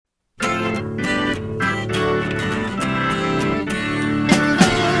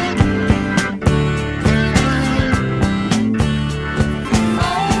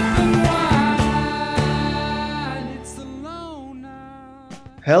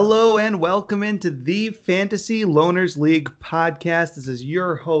Hello and welcome into the Fantasy Loners League podcast. This is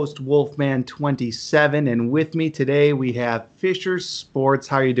your host, Wolfman27, and with me today we have Fisher Sports.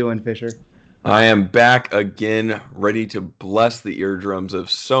 How are you doing, Fisher? I am back again, ready to bless the eardrums of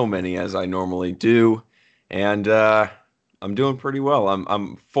so many as I normally do, and I'm doing pretty well.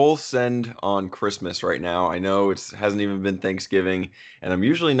 I'm full send on Christmas right now. I know it hasn't even been Thanksgiving, and I'm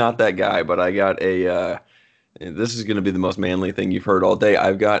usually not that guy, but I got a. This is going to be the most manly thing you've heard all day.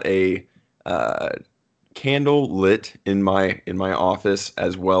 I've got a uh, candle lit in my office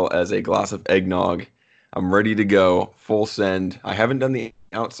as well as a glass of eggnog. I'm ready to go, full send. I haven't done the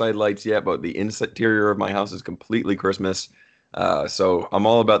outside lights yet, but the interior of my house is completely Christmas. So I'm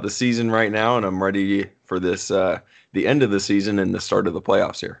all about the season right now, and I'm ready for this the end of the season and the start of the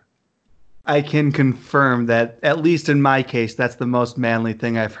playoffs here. I can confirm that, at least in my case, that's the most manly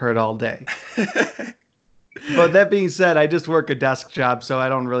thing I've heard all day. But that being said, I just work a desk job, so I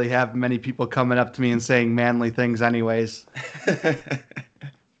don't really have many people coming up to me and saying manly things anyways.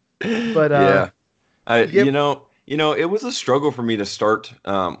 But Yeah. yep. It was a struggle for me to start.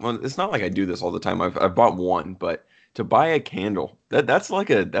 Well, it's not like I do this all the time. I've bought one, but to buy a candle, that's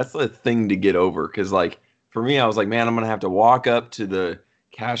a thing to get over. Because like for me, I was like, man, I'm gonna have to walk up to the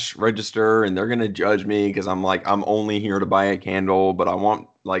cash register and they're gonna judge me because I'm only here to buy a candle, but I want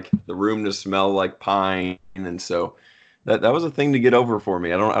like the room to smell like pine, and so that was a thing to get over for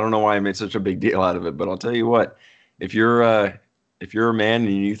me. I don't know why I made such a big deal out of it, but I'll tell you what, if you're if you're a man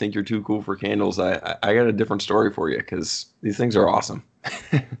and you think you're too cool for candles, I got a different story for you because these things are awesome.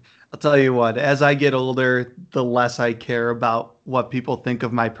 I'll tell you what, as I get older, the less I care about what people think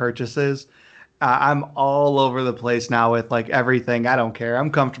of my purchases. I'm all over the place now with like everything. I don't care. I'm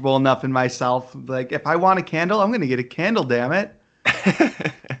comfortable enough in myself. Like if I want a candle, I'm going to get a candle, damn it.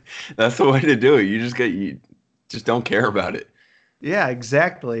 That's the way to do it. You just don't care about it. Yeah,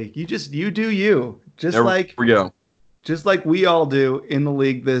 exactly. You do you. There we go. Just like we all do in the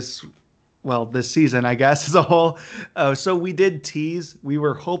league this season, I guess, as a whole. So we did tease. We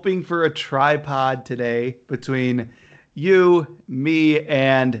were hoping for a tripod today between you, me,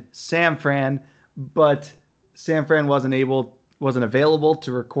 and Sam Fran, but Sam Fran wasn't available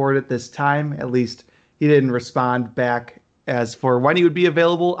to record at this time. At least he didn't respond back as for when he would be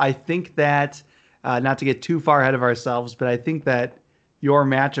available. I think that not to get too far ahead of ourselves, but I think that your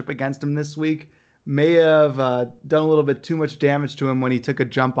matchup against him this week may have done a little bit too much damage to him when he took a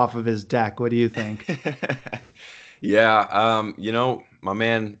jump off of his deck. What do you think? Yeah, my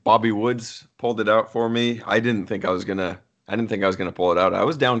man Bobby Woods pulled it out for me. I didn't think I was gonna pull it out. I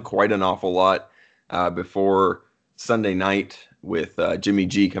was down quite an awful lot before Sunday night with Jimmy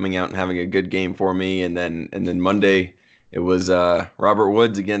G coming out and having a good game for me, and then Monday it was Robert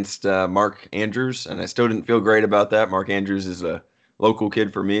Woods against Mark Andrews, and I still didn't feel great about that. Mark Andrews is a local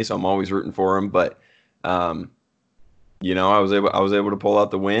kid for me, so I'm always rooting for him. But I was able to pull out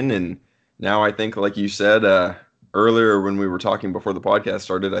the win, and now I think, like you said earlier when we were talking before the podcast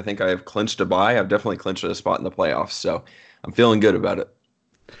started, I think I have clinched a bye. I've definitely clinched a spot in the playoffs, so I'm feeling good about it.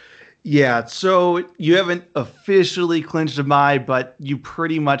 Yeah, so you haven't officially clinched a bye, but you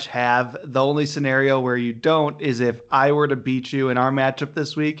pretty much have. The only scenario where you don't is if I were to beat you in our matchup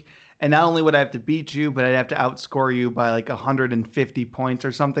this week. And not only would I have to beat you, but I'd have to outscore you by like 150 points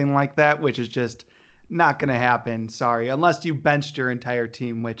or something like that, which is just not going to happen. Sorry, unless you benched your entire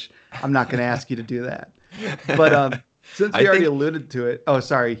team, which I'm not going to ask you to do that. But since I we already think alluded to it, oh,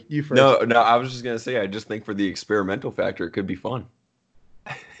 sorry, you no, first. no, I was just gonna say I just think for the experimental factor, it could be fun.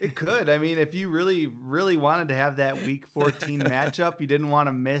 It could. I mean, if you really, really wanted to have that week 14 matchup, you didn't want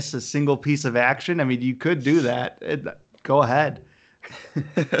to miss a single piece of action. I mean, you could do that. Go ahead.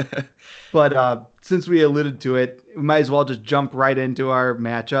 But since we alluded to it, we might as well just jump right into our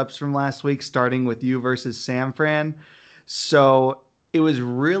matchups from last week, starting with you versus Sam Fran. So it was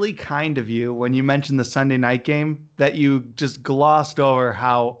really kind of you when you mentioned the Sunday night game that you just glossed over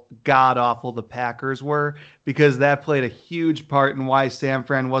how god awful the Packers were, because that played a huge part in why Sam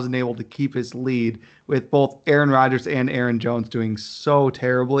Fran wasn't able to keep his lead with both Aaron Rodgers and Aaron Jones doing so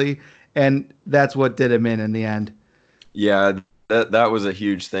terribly. And that's what did him in the end. Yeah, that was a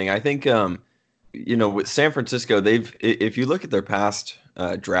huge thing. I think with San Francisco, if you look at their past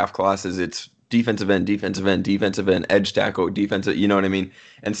draft classes, it's defensive end, defensive end, defensive end, edge tackle, defensive, you know what I mean?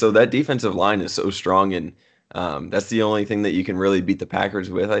 And so that defensive line is so strong, and that's the only thing that you can really beat the Packers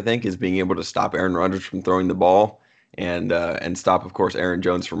with, I think, is being able to stop Aaron Rodgers from throwing the ball and stop, of course, Aaron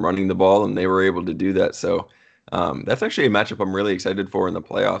Jones from running the ball, and they were able to do that. So That's actually a matchup I'm really excited for in the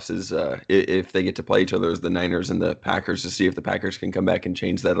playoffs. Is if they get to play each other as the Niners and the Packers, to see if the Packers can come back and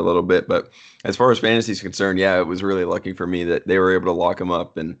change that a little bit. But as far as fantasy is concerned, yeah, it was really lucky for me that they were able to lock him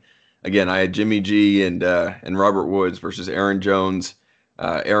up. And again, I had Jimmy G and Robert Woods versus Aaron Jones,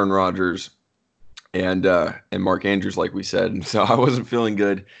 Aaron Rodgers, and Mark Andrews, like we said. And so I wasn't feeling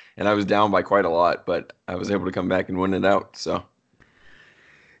good, and I was down by quite a lot, but I was able to come back and win it out. So.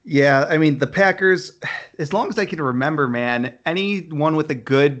 Yeah, I mean, the Packers, as long as I can remember, man, anyone with a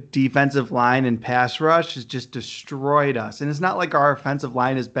good defensive line and pass rush has just destroyed us. And it's not like our offensive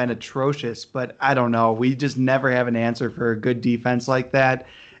line has been atrocious, but I don't know. We just never have an answer for a good defense like that.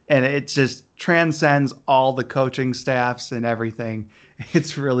 And it just transcends all the coaching staffs and everything.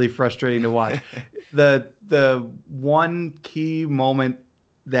 It's really frustrating to watch. The one key moment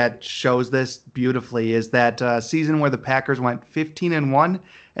that shows this beautifully is that season where the Packers went 15-1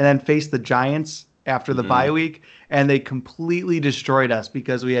 and then faced the Giants after the bye week, and they completely destroyed us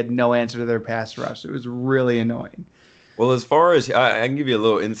because we had no answer to their pass rush. It was really annoying. Well, as far as I can give you a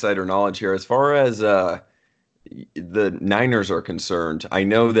little insider knowledge here, as far as the Niners are concerned, I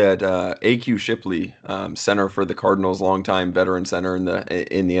know that AQ Shipley, center for the Cardinals, longtime veteran center in the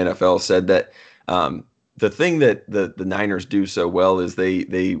NFL, said that the thing that the Niners do so well is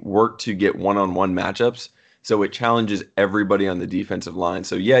they work to get one-on-one matchups, so it challenges everybody on the defensive line.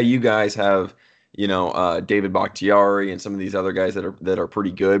 So yeah, you guys have David Bakhtiari and some of these other guys that are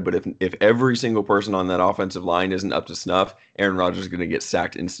pretty good, but if every single person on that offensive line isn't up to snuff, Aaron Rodgers is going to get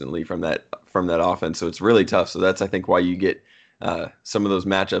sacked instantly from that offense. So it's really tough. So that's, I think, why you get some of those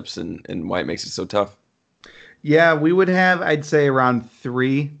matchups and why it makes it so tough. Yeah, we would have, I'd say, around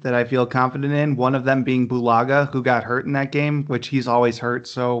three that I feel confident in. One of them being Bulaga, who got hurt in that game, which he's always hurt,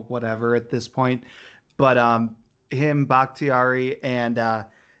 so whatever at this point. But him, Bakhtiari, and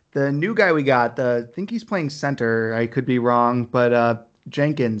the new guy we got, I think he's playing center. I could be wrong, but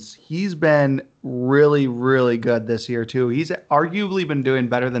Jenkins, he's been really, really good this year too. He's arguably been doing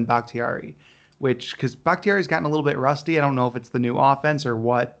better than Bakhtiari, because Bakhtiari's gotten a little bit rusty. I don't know if it's the new offense or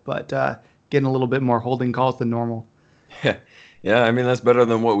what, but getting a little bit more holding calls than normal. Yeah, I mean that's better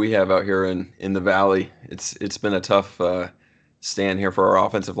than what we have out here in the valley. It's been a tough stand here for our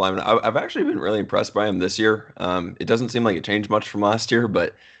offensive linemen. I've actually been really impressed by them this year. It doesn't seem like it changed much from last year,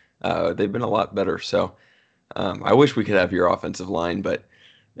 but they've been a lot better. So I wish we could have your offensive line, but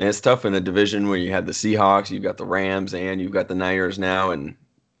it's tough in a division where you have the Seahawks, you've got the Rams, and you've got the Niners now. And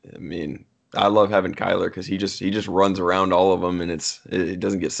I mean, I love having Kyler because he just runs around all of them, and it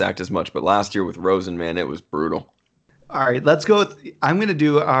doesn't get sacked as much. But last year with Rosen, man, it was brutal. All right, let's go I'm going to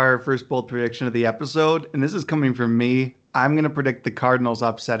do our first bold prediction of the episode, and this is coming from me. I'm going to predict the Cardinals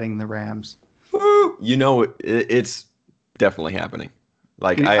upsetting the Rams. Woo! It's definitely happening.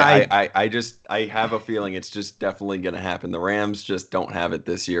 Like I have a feeling it's just definitely going to happen. The Rams just don't have it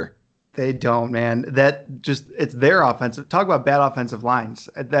this year. They don't, man. It's their offensive. Talk about bad offensive lines.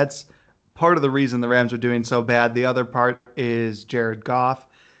 That's part of the reason the Rams are doing so bad. The other part is Jared Goff,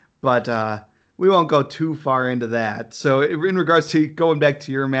 but we won't go too far into that. So in regards to going back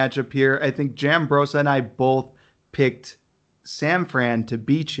to your matchup here, I think Jambrosa and I both picked San Fran to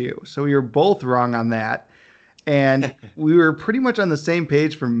beat you. So we were both wrong on that. And we were pretty much on the same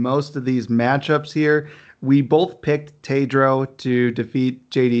page for most of these matchups here. We both picked Tedro to defeat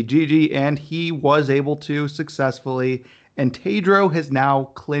JD Gigi, and he was able to successfully. And Tedro has now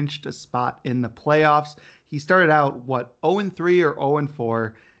clinched a spot in the playoffs. He started out, 0-3 or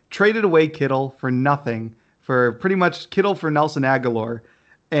 0-4, traded away Kittle for nothing, for pretty much Kittle for Nelson Aguilar.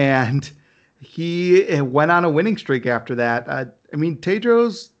 And he went on a winning streak after that. I mean,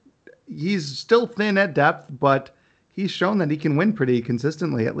 he's still thin at depth, but he's shown that he can win pretty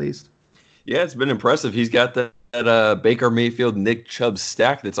consistently at least. Yeah, it's been impressive. He's got that Baker Mayfield, Nick Chubb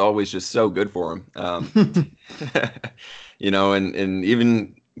stack that's always just so good for him. And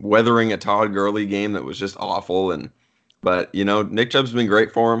even weathering a Todd Gurley game that was just awful. But Nick Chubb's been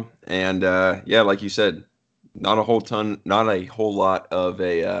great for him. And yeah, like you said, not a whole lot of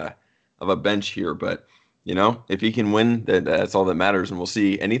a bench here, but if he can win, that's all that matters, and we'll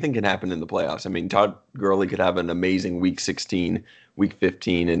see. Anything can happen in the playoffs. I mean, Todd Gurley could have an amazing Week 16, Week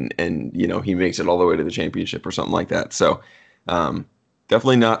 15, and he makes it all the way to the championship or something like that. So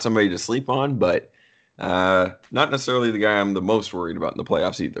definitely not somebody to sleep on, but not necessarily the guy I'm the most worried about in the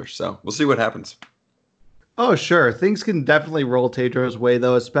playoffs either. So we'll see what happens. Oh, sure. Things can definitely roll Tedro's way,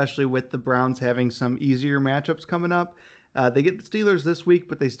 though, especially with the Browns having some easier matchups coming up. They get the Steelers this week,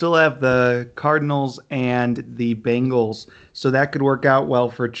 but they still have the Cardinals and the Bengals. So that could work out well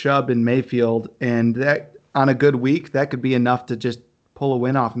for Chubb and Mayfield. And that on a good week, that could be enough to just pull a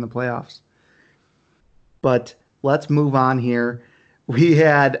win off in the playoffs. But let's move on here. We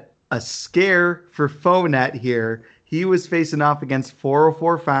had a scare for Fournette here. He was facing off against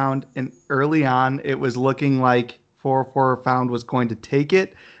 404 Found, and early on, it was looking like 404 Found was going to take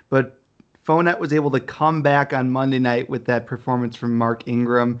it. But Fournette was able to come back on Monday night with that performance from Mark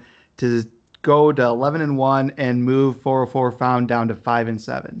Ingram to go to 11-1 and move 404 Found down to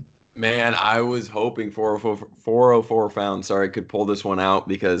 5-7. Man, I was hoping 404 Found, sorry, could pull this one out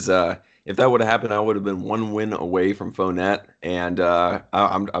because if that would have happened, I would have been one win away from Fournette, and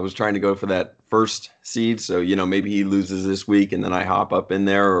I was trying to go for that first seed. So maybe he loses this week, and then I hop up in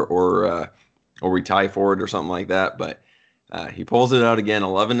there, or we tie for it or something like that. But he pulls it out again,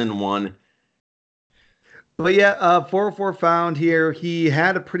 11-1. But yeah, 404 Found here. He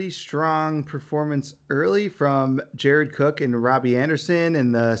had a pretty strong performance early from Jared Cook and Robbie Anderson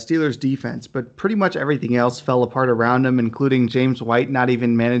and the Steelers defense, but pretty much everything else fell apart around him, including James White not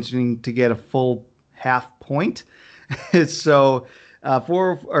even managing to get a full half point. So,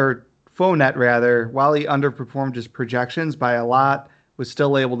 Fournette rather, while he underperformed his projections by a lot, was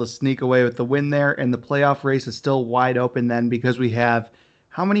still able to sneak away with the win there, and the playoff race is still wide open then because we have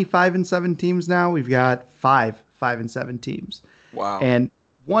how many 5-7 teams now? We've got 5-7 teams. Wow. And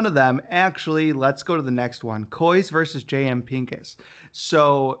one of them, actually, let's go to the next one. Coys versus JM Pincus.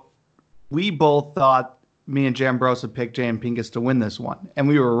 So we both thought me and Jambrosa picked JM Pincus to win this one, and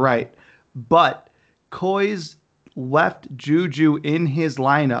we were right. But Coys left Juju in his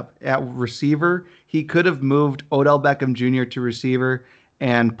lineup at receiver. He could have moved Odell Beckham Jr. to receiver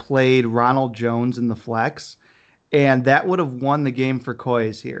and played Ronald Jones in the flex. And that would have won the game for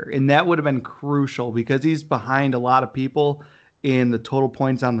Coys here. And that would have been crucial because he's behind a lot of people in the total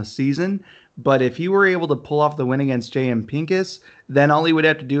points on the season. But if he were able to pull off the win against JM Pincus, then all he would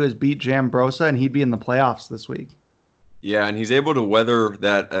have to do is beat Jambrosa and he'd be in the playoffs this week. Yeah, and he's able to weather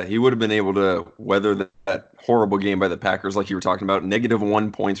that. He would have been able to weather that horrible game by the Packers, like you were talking about.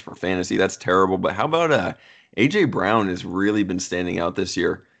 -1 points for fantasy. That's terrible. But how about AJ Brown has really been standing out this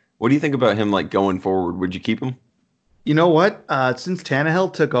year. What do you think about him like going forward? Would you keep him? You know what? Since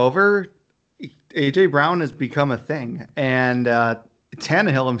Tannehill took over, AJ Brown has become a thing, and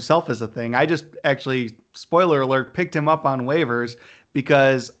Tannehill himself is a thing. I just actually, spoiler alert, picked him up on waivers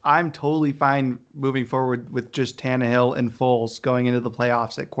because I'm totally fine moving forward with just Tannehill and Foles going into the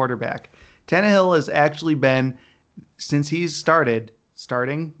playoffs at quarterback. Tannehill has actually been, since he's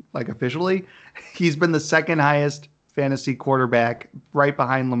starting like officially, he's been the second highest fantasy quarterback right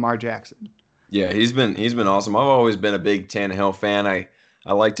behind Lamar Jackson. Yeah, he's been awesome. I've always been a big Tannehill fan.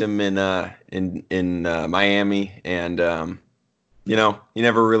 I liked him in Miami, and he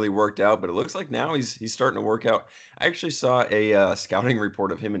never really worked out. But it looks like now he's starting to work out. I actually saw a scouting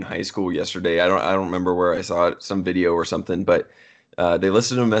report of him in high school yesterday. I don't remember where I saw it, some video or something, but they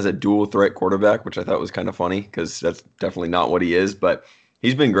listed him as a dual threat quarterback, which I thought was kind of funny because that's definitely not what he is. But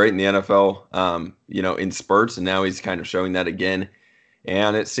he's been great in the NFL, in spurts, and now he's kind of showing that again.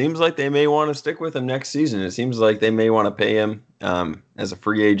 And it seems like they may want to stick with him next season. It seems like they may want to pay him as a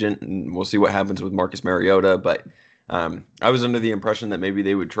free agent, and we'll see what happens with Marcus Mariota. But I was under the impression that maybe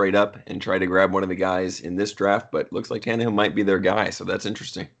they would trade up and try to grab one of the guys in this draft, but it looks like Tannehill might be their guy, so that's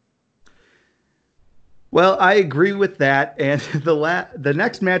interesting. Well, I agree with that. And the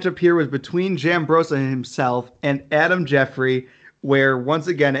next matchup here was between Jambrosa himself and Adam Jeffrey, where once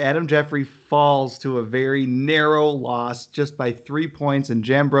again Adam Jeffrey falls to a very narrow loss just by 3 points, and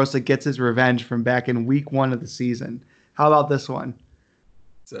Jambrosa gets his revenge from back in week 1 of the season. How about this one?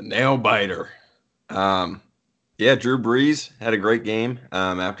 It's a nail biter. Yeah, Drew Brees had a great game.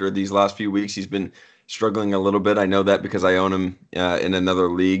 After these last few weeks, he's been struggling a little bit. I know that because I own him in another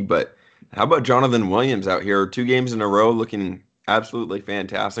league. But how about Jonathan Williams out here? 2 games in a row looking absolutely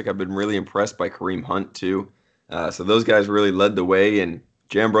fantastic. I've been really impressed by Kareem Hunt, too. So those guys really led the way, and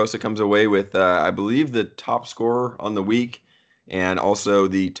Jambrosa comes away with, I believe, the top scorer on the week, and also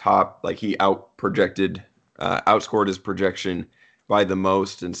the top, like he outscored his projection by the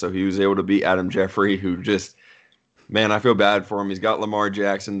most, and so he was able to beat Adam Jeffrey, who just, man, I feel bad for him. He's got Lamar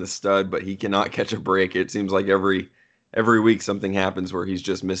Jackson, the stud, but he cannot catch a break. It seems like every week something happens where he's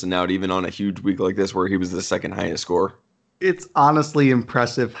just missing out, even on a huge week like this where he was the second highest scorer. It's honestly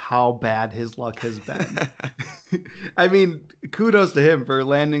impressive how bad his luck has been. I mean, kudos to him for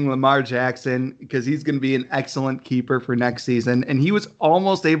landing Lamar Jackson because he's going to be an excellent keeper for next season. And he was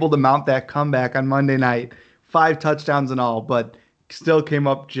almost able to mount that comeback on Monday night, 5 touchdowns and all, but still came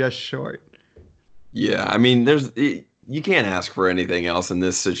up just short. Yeah, I mean, you can't ask for anything else in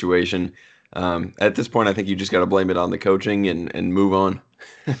this situation. At this point, I think you just got to blame it on the coaching and move on.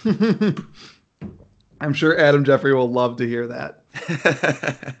 I'm sure Adam Jeffrey will love to hear that.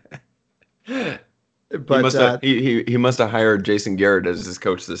 He But must have he must have hired Jason Garrett as his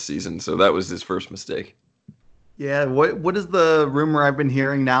coach this season, so that was his first mistake. yeah, what is the rumor I've been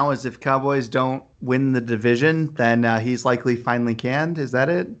hearing now is if Cowboys don't win the division, then he's likely finally canned. Is that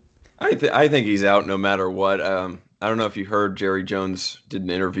it? I think he's out no matter what. I don't know if you heard Jerry Jones did an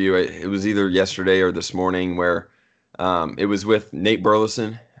interview. It was either yesterday or this morning where it was with Nate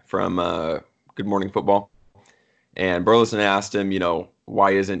Burleson from Good Morning Football, and Burleson asked him, why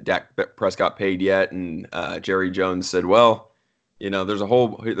isn't Dak Prescott paid yet? And Jerry Jones said, well, there's a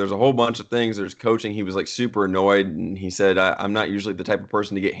whole bunch of things. There's coaching. He was like super annoyed, and he said, I'm not usually the type of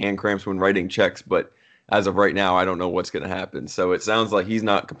person to get hand cramps when writing checks, but as of right now, I don't know what's going to happen. So it sounds like he's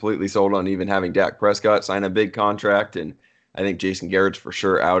not completely sold on even having Dak Prescott sign a big contract, and I think Jason Garrett's for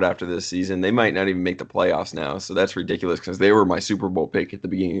sure out after this season. They might not even make the playoffs now, so that's ridiculous because they were my Super Bowl pick at the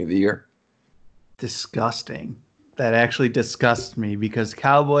beginning of the year. Disgusting. That actually disgusts me because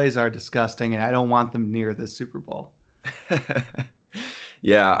Cowboys are disgusting and I don't want them near the Super Bowl.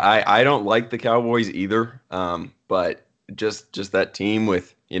 Yeah, I don't like the Cowboys either. But just that team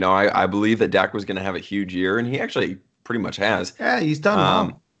with, I believe that Dak was going to have a huge year, and he actually pretty much has. Yeah, he's done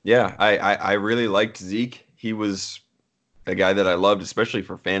well. Yeah, I really liked Zeke. He was a guy that I loved, especially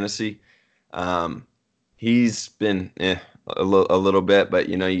for fantasy. He's been a little bit, but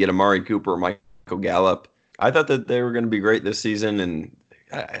you get Amari Cooper, Michael Gallup. I thought that they were going to be great this season, and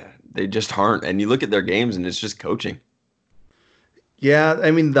they just aren't. And you look at their games, and it's just coaching. Yeah, I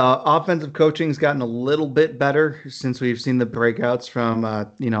mean the offensive coaching's gotten a little bit better since we've seen the breakouts from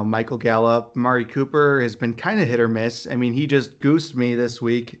Michael Gallup. Mari Cooper has been kind of hit or miss. I mean, he just goosed me this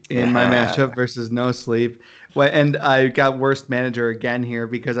week in my matchup versus No Sleep. And I got worst manager again here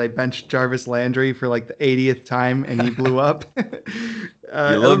because I benched Jarvis Landry for like the 80th time and he blew up.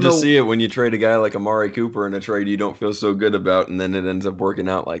 You love to see it when you trade a guy like Amari Cooper in a trade you don't feel so good about, and then it ends up working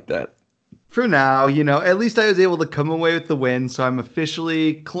out like that. For now, at least I was able to come away with the win, so I'm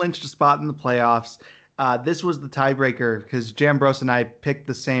officially clinched a spot in the playoffs. This was the tiebreaker because Jambros and I picked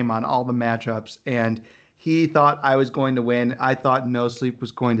the same on all the matchups, and he thought I was going to win. I thought No Sleep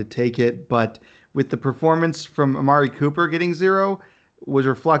was going to take it, but with the performance from Amari Cooper getting 0 was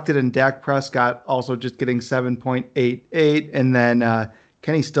reflected in Dak Prescott also just getting 7.88, and then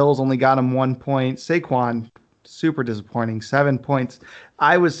Kenny Stills only got him 1 point. Saquon, super disappointing, 7 points.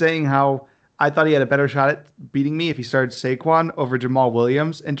 I was saying how I thought he had a better shot at beating me if he started Saquon over Jamal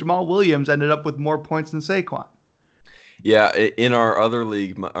Williams, and Jamal Williams ended up with more points than Saquon. Yeah, in our other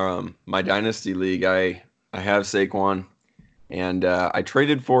league, my dynasty league, I have Saquon, and I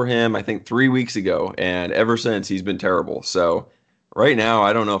traded for him I think 3 weeks ago, and ever since he's been terrible. So right now,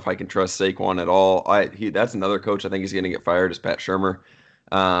 I don't know if I can trust Saquon at all. That's another coach I think he's going to get fired is Pat Shurmur.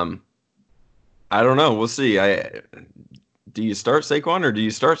 I don't know. We'll see. Do you start Saquon or do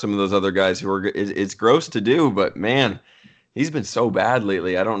you start some of those other guys who are? It's gross to do, but man, he's been so bad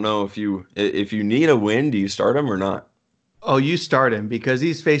lately. I don't know if you need a win, do you start him or not? Oh, you start him because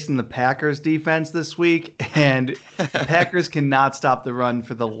he's facing the Packers defense this week, and the Packers cannot stop the run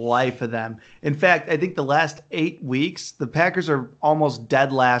for the life of them. In fact, I think the last 8 weeks, the Packers are almost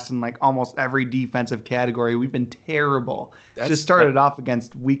dead last in like almost every defensive category. We've been terrible. Just started off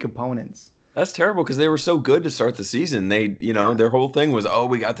against weak opponents. That's terrible because they were so good to start the season. Their whole thing was, oh,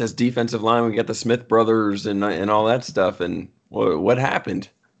 we got this defensive line, we got the Smith brothers and all that stuff. And what happened?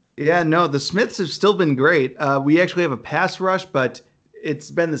 Yeah, no, the Smiths have still been great. We actually have a pass rush, but it's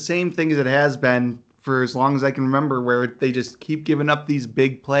been the same thing as it has been for as long as I can remember, where they just keep giving up these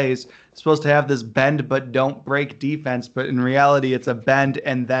big plays. It's supposed to have this bend but don't break defense, but in reality, it's a bend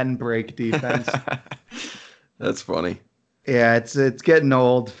and then break defense. That's funny. Yeah, it's getting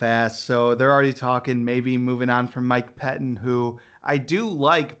old fast. So they're already talking maybe moving on from Mike Pettin, who I do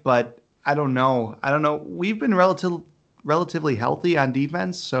like, but I don't know. We've been relatively healthy on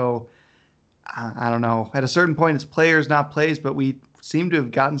defense, so I don't know. At a certain point, it's players, not plays, but we seem to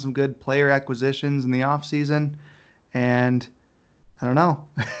have gotten some good player acquisitions in the offseason, and I don't know.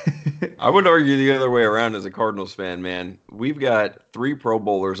 I would argue the other way around as a Cardinals fan, man. We've got 3 Pro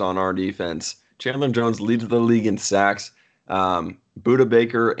Bowlers on our defense. Chandler Jones leads the league in sacks. Buda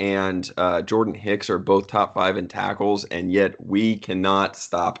Baker and Jordan Hicks are both top 5 in tackles, and yet we cannot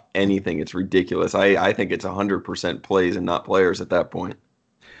stop anything. It's ridiculous. I think it's 100% plays and not players at that point.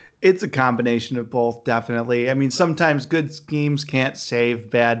 It's a combination of both, definitely. I mean, sometimes good schemes can't save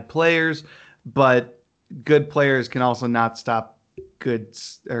bad players, but good players can also not stop good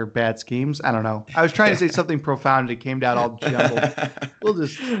or bad schemes. I don't know. I was trying to say something profound, and it came out all jumbled. We'll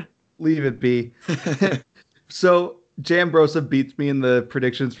just leave it be. So, Jambrosa beats me in the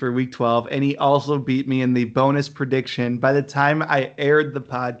predictions for week 12, and he also beat me in the bonus prediction. By the time I aired the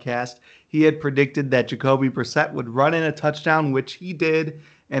podcast, he had predicted that Jacoby Brissett would run in a touchdown, which he did,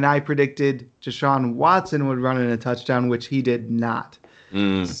 and I predicted Deshaun Watson would run in a touchdown, which he did not.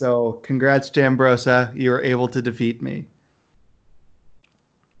 Mm. So, congrats, Jambrosa. You were able to defeat me.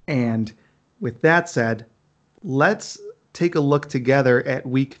 And with that said, let's take a look together at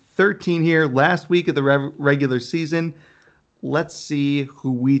week 13 here, last week of the regular season. Let's see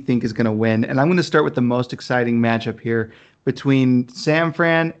who we think is going to win. And I'm going to start with the most exciting matchup here between San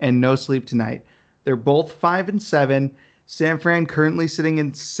Fran and No Sleep Tonight. They're both 5-7. San Fran currently sitting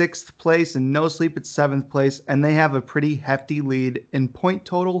in 6th place and No Sleep at 7th place, and they have a pretty hefty lead in point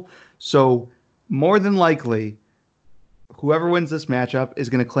total. So more than likely, whoever wins this matchup is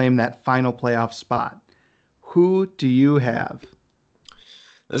going to claim that final playoff spot. Who do you have?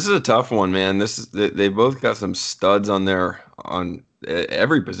 This is a tough one, man. They both got some studs on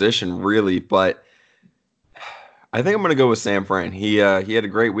every position, really. But I think I'm going to go with San Fran. He had a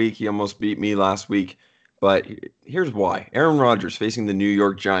great week. He almost beat me last week. But here's why. Aaron Rodgers facing the New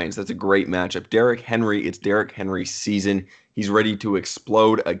York Giants. That's a great matchup. Derrick Henry, it's Derrick Henry's season. He's ready to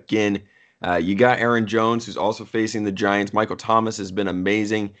explode again. You got Aaron Jones, who's also facing the Giants. Michael Thomas has been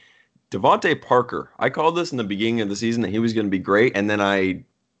amazing. Devontae Parker, I called this in the beginning of the season that he was going to be great, and then I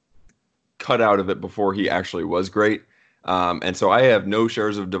cut out of it before he actually was great. And so I have no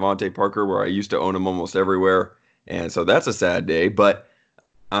shares of Devontae Parker where I used to own him almost everywhere. And so that's a sad day. But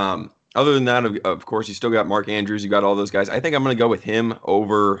other than that, of course, you still got Mark Andrews. You got all those guys. I think I'm going to go with him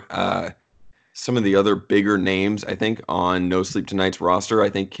over some of the other bigger names, I think, on No Sleep Tonight's roster. I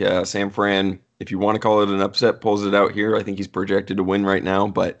think San Fran, if you want to call it an upset, pulls it out here. I think he's projected to win right now.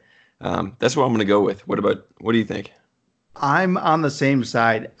 But that's what I'm going to go with. What do you think? I'm on the same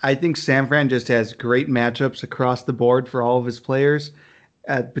side. I think San Fran just has great matchups across the board for all of his players.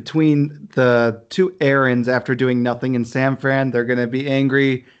 Between the two Aarons after doing nothing in San Fran, they're going to be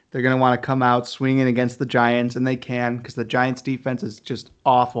angry. They're going to want to come out swinging against the Giants, and they can because the Giants' defense is just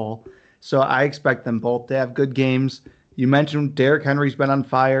awful. So I expect them both to have good games. You mentioned Derrick Henry's been on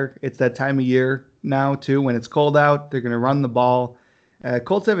fire. It's that time of year now, too. When it's cold out, they're going to run the ball.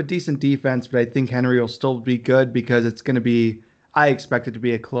 Colts have a decent defense, but I think Henry will still be good because it's going to be, I expect it to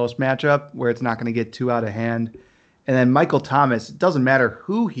be a close matchup where it's not going to get too out of hand. And then Michael Thomas, it doesn't matter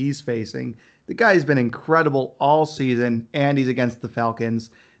who he's facing. The guy's been incredible all season, and he's against the Falcons.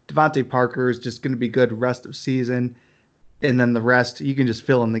 Devontae Parker is just going to be good rest of season. And then the rest, you can just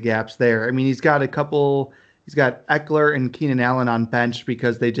fill in the gaps there. I mean, he's got Eckler and Keenan Allen on bench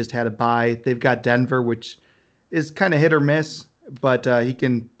because they just had a bye. They've got Denver, which is kind of hit or miss, but he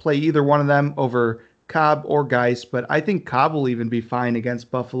can play either one of them over Cobb or Geis. But I think Cobb will even be fine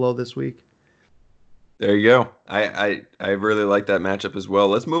against Buffalo this week. There you go. I really like that matchup as well.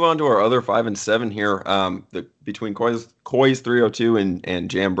 Let's move on to our other 5-7 here. Between Coy's 302 and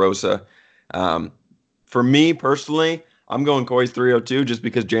Jambrosa. For me personally, I'm going Coy's 302 just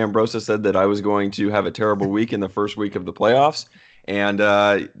because Jambrosa said that I was going to have a terrible week in the first week of the playoffs. And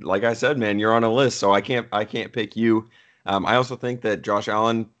like I said, man, you're on a list, so I can't pick you. I also think that Josh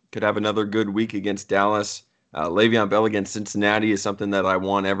Allen could have another good week against Dallas. Le'Veon Bell against Cincinnati is something that I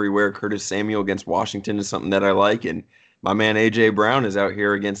want everywhere. Curtis Samuel against Washington is something that I like. And my man A.J. Brown is out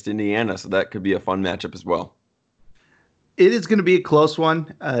here against Indiana, so that could be a fun matchup as well. It is going to be a close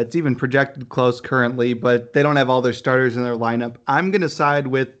one. It's even projected close currently, but they don't have all their starters in their lineup. I'm going to side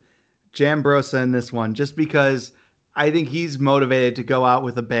with Jambrosa in this one just because I think he's motivated to go out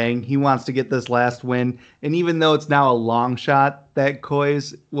with a bang. He wants to get this last win. And even though it's now a long shot that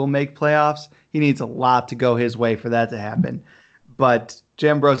Coys will make playoffs, he needs a lot to go his way for that to happen. But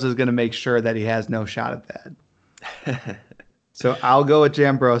Jambrosa is going to make sure that he has no shot at that. So I'll go with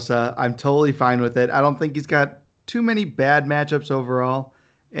Jambrosa. I'm totally fine with it. I don't think he's got too many bad matchups overall,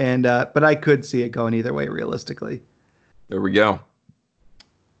 and but I could see it going either way realistically. There we go.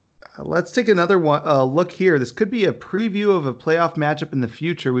 Let's take another one. Look here. This could be a preview of a playoff matchup in the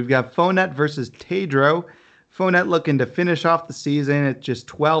future. We've got Fournette versus Tedro. Fournette looking to finish off the season at just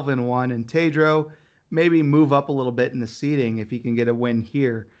 12-1, and Tedro maybe move up a little bit in the seeding if he can get a win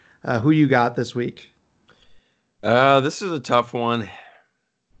here. Who you got this week? This is a tough one.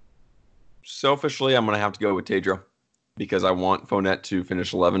 Selfishly, I'm going to have to go with Tedro because I want Fournette to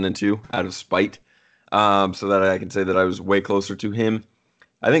finish 11-2 out of spite, so that I can say that I was way closer to him.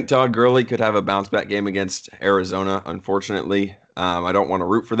 I think Todd Gurley could have a bounce-back game against Arizona, unfortunately. I don't want to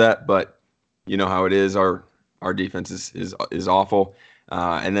root for that, but you know how it is. Our defense is awful.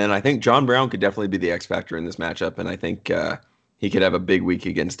 And then I think John Brown could definitely be the X factor in this matchup, and I think he could have a big week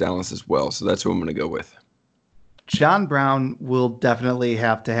against Dallas as well. So that's who I'm going to go with. John Brown will definitely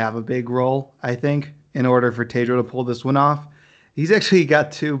have to have a big role, I think, in order for Tedro to pull this one off. He's actually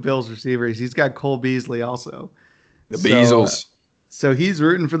got two Bills receivers. He's got Cole Beasley also. The So, Beazles. so he's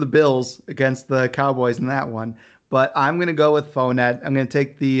rooting for the Bills against the Cowboys in that one. But I'm going to go with Fournette. I'm going to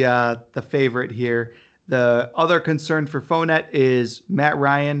take the favorite here. The other concern for Fournette is Matt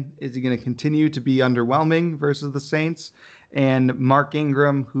Ryan. Is he going to continue to be underwhelming versus the Saints? And Mark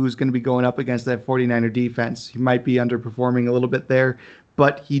Ingram, who's going to be going up against that 49er defense. He might be underperforming a little bit there,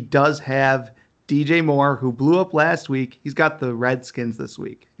 but he does have DJ Moore, who blew up last week. He's got the Redskins this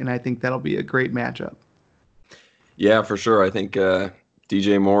week, and I think that'll be a great matchup. Yeah, for sure. I think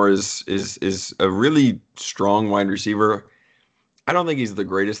DJ Moore is a really strong wide receiver. I don't think he's the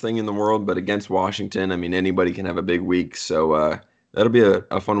greatest thing in the world, but against Washington, I mean, anybody can have a big week. So that'll be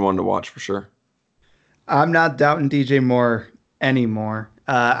a fun one to watch for sure. I'm not doubting DJ Moore anymore.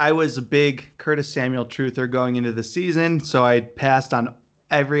 I was a big Curtis Samuel truther going into the season, so I passed on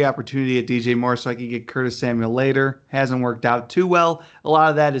every opportunity at DJ Moore so I could get Curtis Samuel later. Hasn't worked out too well. A lot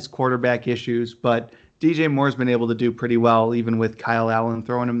of that is quarterback issues, but DJ Moore's been able to do pretty well, even with Kyle Allen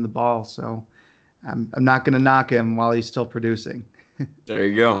throwing him the ball. So I'm not going to knock him while he's still producing. There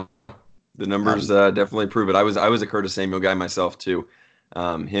you go. The numbers definitely prove it. I was a Curtis Samuel guy myself too.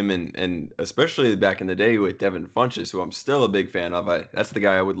 Him and especially back in the day with Devin Funchess, who I'm still a big fan of. That's the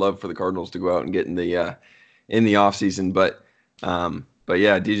guy I would love for the Cardinals to go out and get in the offseason. But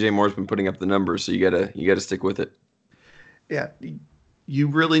yeah, DJ Moore's been putting up the numbers, so you gotta stick with it. Yeah, you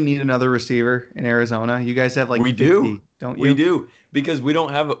really need another receiver in Arizona. You guys have like We 50, do. don't you? We do because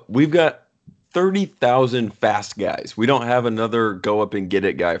we've got 30,000 fast guys. We don't have another go up and get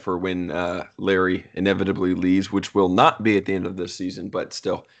it guy for when Larry inevitably leaves, which will not be at the end of this season, but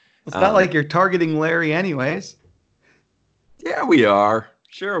still. It's not like you're targeting Larry anyways. Yeah, we are.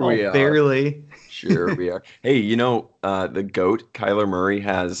 Sure Oh, we are. barely. Sure we are. Hey, the GOAT, Kyler Murray,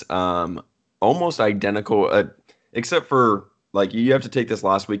 has almost identical, except for like you have to take this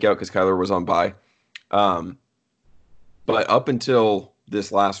last week out because Kyler was on bye. Um, but up until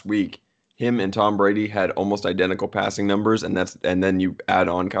this last week, him and Tom Brady had almost identical passing numbers, and then you add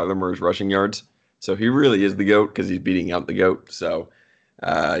on Kyler Murray's rushing yards. So he really is the GOAT because he's beating out the GOAT. So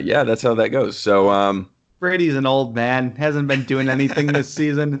yeah, that's how that goes. So Brady's an old man. Hasn't been doing anything this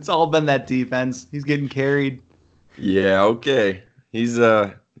season. It's all been that defense. He's getting carried. yeah, okay. He's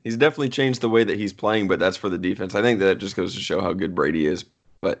definitely changed the way that he's playing, but that's for the defense. I think that just goes to show how good Brady is.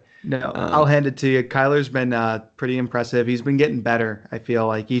 But No, I'll um, hand it to you. Kyler's been pretty impressive. He's been getting better, I feel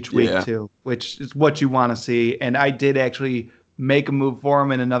like, each week yeah. too, which is what you want to see. And I did actually make a move for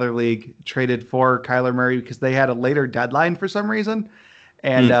him in another league, traded for Kyler Murray because they had a later deadline for some reason.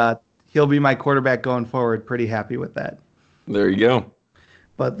 And Hmm. he'll be my quarterback going forward. Pretty happy with that. There you go.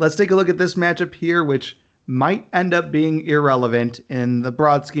 But let's take a look at this matchup here, which might end up being irrelevant in the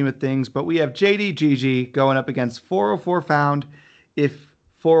broad scheme of things. But we have JDGG going up against 404 Found. If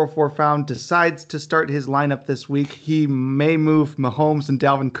 404 Found decides to start his lineup this week, he may move Mahomes and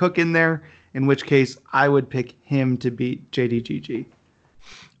Dalvin Cook in there, in which case I would pick him to beat JDGG.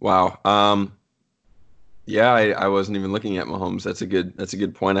 Wow. Yeah, I wasn't even looking at Mahomes. That's a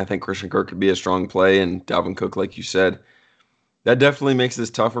good point. I think Christian Kirk could be a strong play, and Dalvin Cook, like you said, that definitely makes this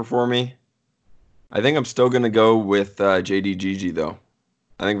tougher for me. I think I'm still going to go with JDGG though.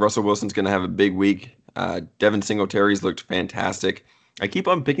 I think Russell Wilson's going to have a big week. Devin Singletary's looked fantastic. I keep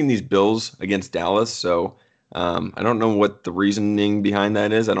on picking these Bills against Dallas, so I don't know what the reasoning behind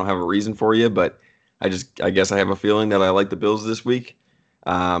that is. I don't have a reason for you, but I guess I have a feeling that I like the Bills this week.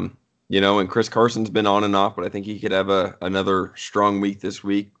 And Chris Carson's been on and off, but I think he could have another strong week this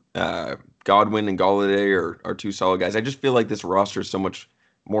week. Godwin and Galladay are two solid guys. I just feel like this roster is so much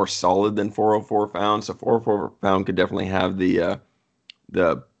more solid than 404 Found. So 404 Found could definitely have the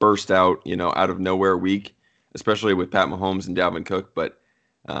burst out of nowhere week, especially with Pat Mahomes and Dalvin Cook. But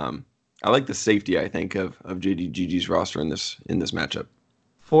I like the safety, I think, of JDGG's roster in this matchup.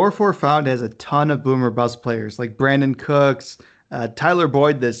 404 Found has a ton of boomer bust players like Brandon Cooks, Tyler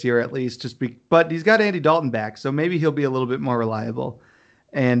Boyd this year at least, but he's got Andy Dalton back, so maybe he'll be a little bit more reliable.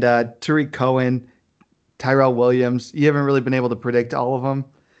 And Tariq Cohen, Tyrell Williams, you haven't really been able to predict all of them,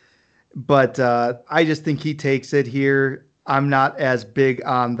 but I just think he takes it here. I'm not as big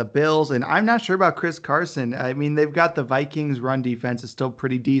on the Bills, and I'm not sure about Chris Carson. I mean, they've got the Vikings run defense is still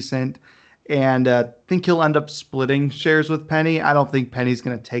pretty decent, and think he'll end up splitting shares with Penny. I don't think Penny's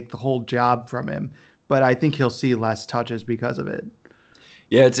going to take the whole job from him, but I think he'll see less touches because of it.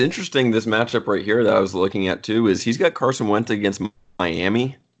 Yeah, it's interesting. This matchup right here that I was looking at too is he's got Carson Wentz against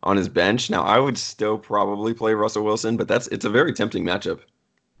Miami on his bench. Now, I would still probably play Russell Wilson, but it's a very tempting matchup.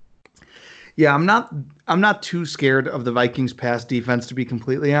 Yeah, I'm not too scared of the Vikings pass defense to be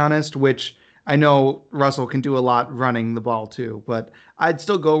completely honest, which I know Russell can do a lot running the ball too, but I'd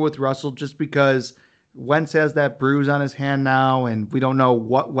still go with Russell just because Wentz has that bruise on his hand now and we don't know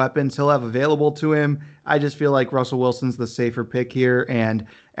what weapons he'll have available to him. I just feel like Russell Wilson's the safer pick here, and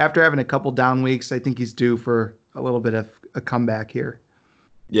after having a couple down weeks, I think he's due for a little bit of a comeback here.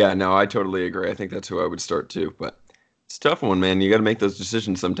 Yeah, no, I totally agree. I think that's who I would start too, but it's a tough one, man. You got to make those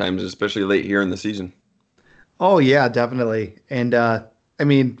decisions sometimes, especially late here in the season. Oh yeah, definitely. And I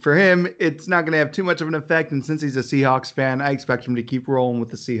mean, for him, it's not going to have too much of an effect. And since he's a Seahawks fan, I expect him to keep rolling with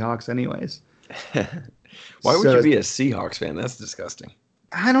the Seahawks anyways. Why would you So be a Seahawks fan? That's disgusting.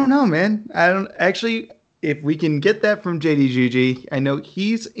 I don't know, man. I don't actually. If we can get that from JDGG, I know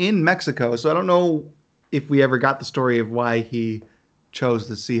he's in Mexico, so I don't know if we ever got the story of why he chose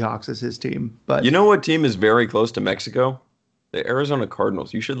the Seahawks as his team. You But know what team is very close to Mexico? The Arizona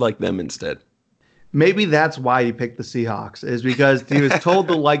Cardinals. You should like them instead. maybe that's why he picked the Seahawks, is because he was told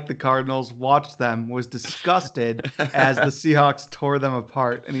to like the Cardinals, watched them, was disgusted as the Seahawks tore them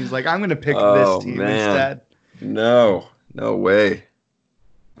apart, and he's like, I'm going to pick this Oh team man. instead. No. No way.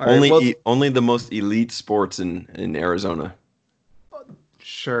 All right, well, Only the most elite sports in Arizona.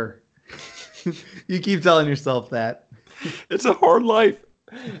 sure. You keep telling yourself that. It's a hard life.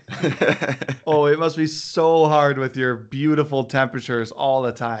 Oh, it must be so hard with your beautiful temperatures all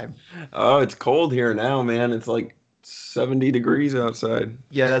the time. Oh, it's cold here now, man. It's like 70 degrees outside.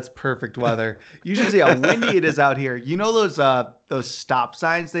 Yeah, that's perfect weather. You should see how windy it is out here. You know those stop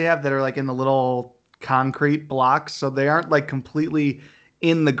signs they have that are like in the little concrete blocks, so they aren't like completely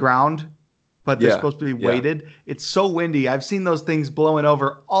in the ground, but they're Yeah. supposed to be Yeah. weighted. It's so windy. I've seen those things blowing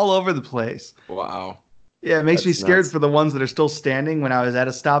over all over the place. Wow. Yeah, it makes me That's scared nuts. for the ones that are still standing. When I was at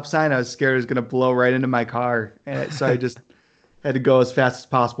a stop sign, I was scared it was going to blow right into my car, and so I just had to go as fast as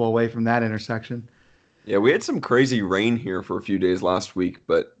possible away from that intersection. Yeah, we had some crazy rain here for a few days last week,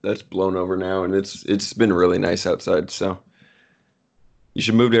 but that's blown over now and it's been really nice outside. So you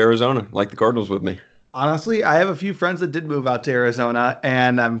should move to Arizona, like the Cardinals with me. Honestly, I have a few friends that did move out to Arizona,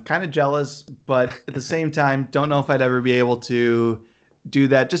 and I'm kind of jealous, but at the same time, don't know if I'd ever be able to do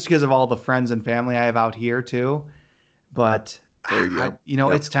that just because of all the friends and family I have out here too. But There you go.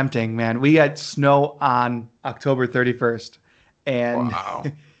 it's Yep. tempting, man. We got snow on October 31st, and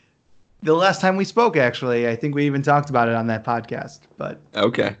Wow. the last time we spoke, actually, I think we even talked about it on that podcast. But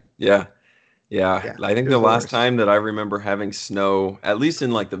Okay. Yeah. Yeah. yeah, I think it the was the last worst. time that I remember having snow, at least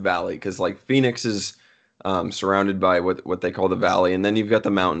in like the valley, because like Phoenix is surrounded by what they call the valley, and then you've got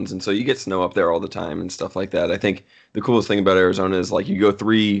the mountains, and so you get snow up there all the time and stuff like that. I think the coolest thing about Arizona is like you go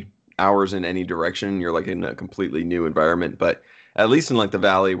 3 hours in any direction, you're like in a completely new environment. But at least in like the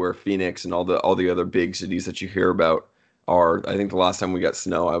valley where Phoenix and all the other big cities that you hear about are, I think the last time we got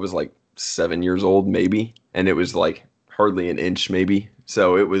snow, I was like 7 years old maybe, and it was like hardly an inch maybe.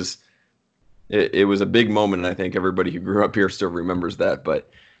 So it was a big moment, and I think everybody who grew up here still remembers that. But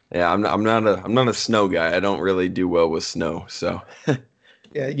yeah, I'm not a snow guy. I don't really do well with snow. So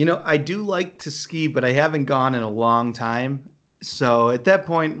Yeah, I do like to ski, but I haven't gone in a long time. So at that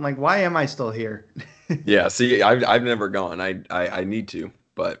point, I'm like, why am I still here? yeah, see, I've never gone. I need to,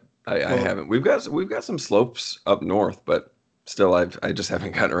 but I Well, haven't. We've got some slopes up north, but still I just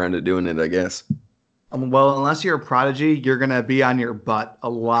haven't gotten around to doing it, I guess. well, unless you're a prodigy, you're gonna be on your butt a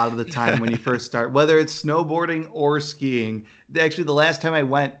lot of the time when you first start, whether it's snowboarding or skiing. Actually, the last time I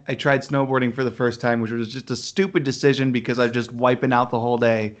went, I tried snowboarding for the first time, which was just a stupid decision because I was just wiping out the whole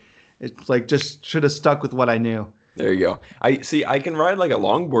day. It's like just should have stuck with what I knew. There you go. I see. I can ride like a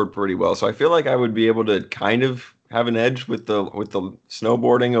longboard pretty well, so I feel like I would be able to kind of have an edge with the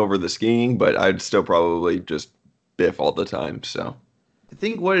snowboarding over the skiing, but I'd still probably just biff all the time. So, I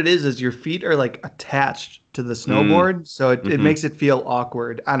think what it is your feet are like attached to the mm, snowboard, so it hmm makes it feel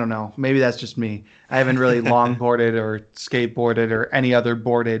awkward. I don't know. Maybe that's just me. I haven't really longboarded or skateboarded or any other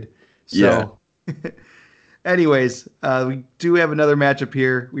boarded. yeah. So, anyways, we do have another matchup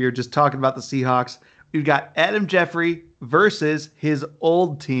here. We were just talking about the Seahawks. We've got Adam Jeffrey versus his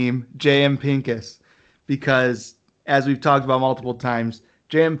old team, JM Pincus, because as we've talked about multiple times,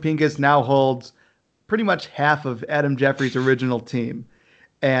 JM Pincus now holds pretty much half of Adam Jeffrey's original team.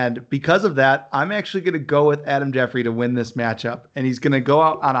 And because of that, I'm actually going to go with Adam Jeffrey to win this matchup. And he's going to go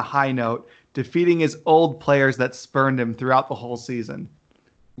out on a high note, defeating his old players that spurned him throughout the whole season.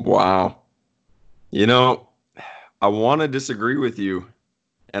 Wow. You know, I want to disagree with you,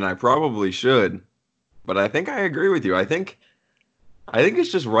 and I probably should, but I think I agree with you. I think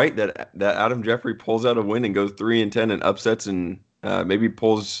it's just right that Adam Jeffrey pulls out a win and goes 3-10 and upsets and maybe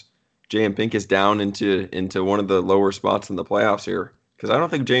pulls J.M. Pincus down into one of the lower spots in the playoffs here. because I don't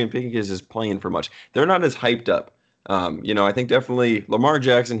think Jay and Pinkett is playing for much. They're not as hyped up. I think definitely Lamar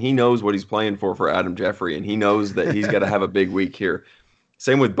Jackson, he knows what he's playing for Adam Jeffrey, and he knows that he's got to have a big week here.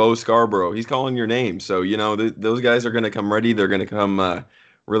 Same with Bo Scarborough. He's calling your name. So, those guys are going to come ready. They're going to come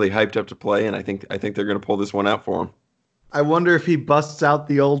really hyped up to play, and I think they're going to pull this one out for him. I wonder if he busts out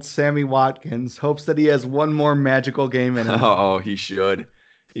the old Sammy Watkins, hopes that he has one more magical game in him. Oh, he should.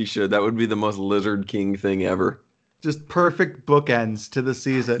 He should. That would be the most Lizard King thing ever. Just perfect bookends to the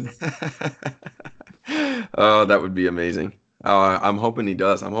season. Oh, that would be amazing. I'm hoping he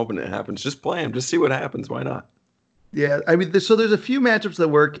does. I'm hoping it happens. Just play him. Just see what happens. Why not? Yeah, I mean, so there's a few matchups that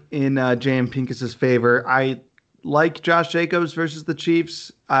work in J.M. Pincus's favor. I like Josh Jacobs versus the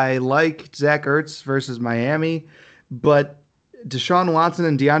Chiefs. I like Zach Ertz versus Miami. But Deshaun Watson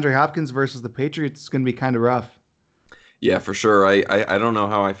and DeAndre Hopkins versus the Patriots is going to be kind of rough. Yeah, for sure. I don't know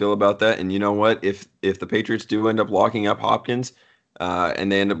how I feel about that. And you know what? If the Patriots do end up locking up Hopkins and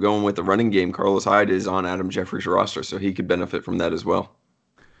they end up going with the running game, Carlos Hyde is on Adam Jeffrey's roster, so he could benefit from that as well.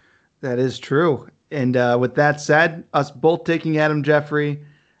 That is true. And with that said, us both taking Adam Jeffrey.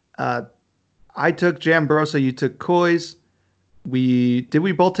 I took Jambrosa. You took Coys. Did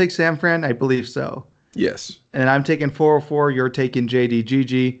we both take San Fran? I believe so. Yes. And I'm taking 404. You're taking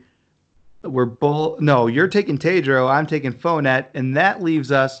JDGG. You're taking Tedro. I'm taking Fournette. And that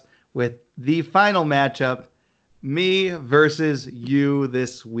leaves us with the final matchup, me versus you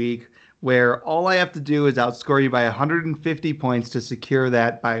this week, where all I have to do is outscore you by 150 points to secure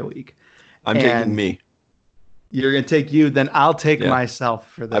that bye week. I'm taking me. You're going to take you, then I'll take myself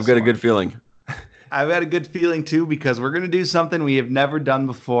for this. I've got a good feeling. I've had a good feeling too, because we're going to do something we have never done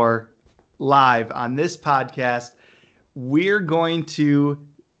before live on this podcast. We're going to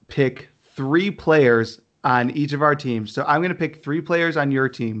pick 3 players on each of our teams. So I'm going to pick 3 players on your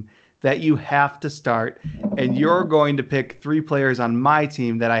team that you have to start, and you're going to pick 3 players on my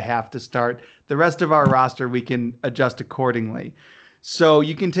team that I have to start. The rest of our roster, we can adjust accordingly. So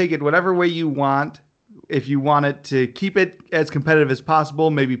you can take it whatever way you want. If you want it to keep it as competitive as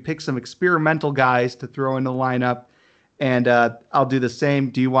possible, maybe pick some experimental guys to throw in the lineup, and I'll do the same.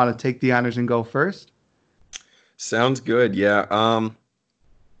 Do you want to take the honors and go first? Sounds good, yeah.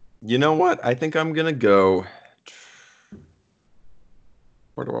 You know what? I think I'm going to go...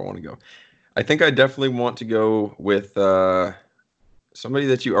 Where do I want to go? I think I definitely want to go with somebody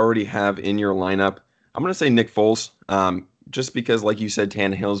that you already have in your lineup. I'm going to say Nick Foles, just because, like you said,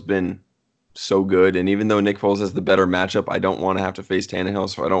 Tannehill's been so good. And even though Nick Foles has the better matchup, I don't want to have to face Tannehill,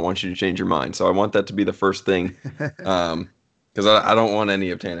 so I don't want you to change your mind. So I want that to be the first thing, because I don't want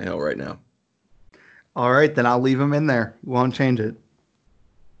any of Tannehill right now. All right, then I'll leave him in there. Won't change it.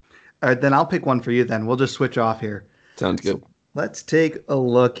 All right, then I'll pick one for you then. We'll just switch off here. Sounds good. So let's take a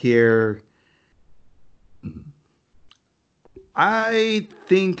look here. I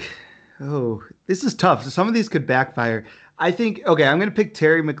think, this is tough. Some of these could backfire. I think, I'm going to pick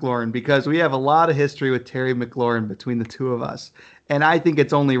Terry McLaurin because we have a lot of history with Terry McLaurin between the two of us. And I think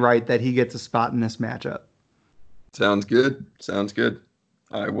it's only right that he gets a spot in this matchup. Sounds good.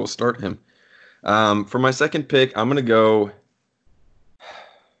 I will start him. For my second pick, I'm going to go...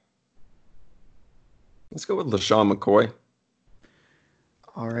 Let's go with LaShawn McCoy.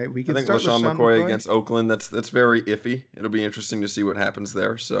 All right, we can start LaShawn McCoy against Oakland. That's very iffy. It'll be interesting to see what happens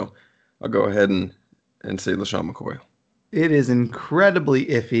there. So I'll go ahead and say LaShawn McCoy. It is incredibly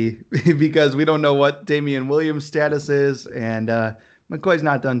iffy because we don't know what Damian Williams' status is, and McCoy's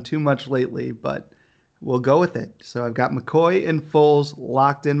not done too much lately, but we'll go with it. So I've got McCoy and Foles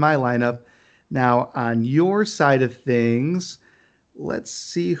locked in my lineup. Now, on your side of things, let's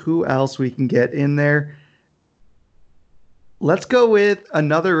see who else we can get in there. Let's go with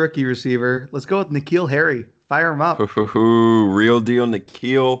another rookie receiver. Let's go with N'Keal Harry. Fire him up. Real deal,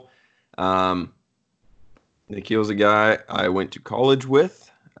 N'Keal. N'Keal's a guy I went to college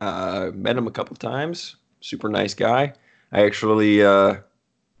with. Met him a couple times. Super nice guy. I actually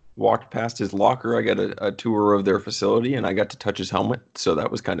walked past his locker. I got a tour of their facility, and I got to touch his helmet, so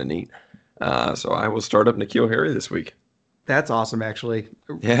that was kind of neat. So I will start up N'Keal Harry this week. That's awesome, actually.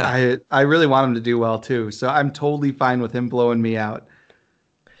 Yeah. I really want him to do well, too. So I'm totally fine with him blowing me out.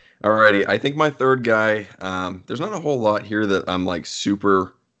 Alrighty. I think my third guy, there's not a whole lot here that I'm like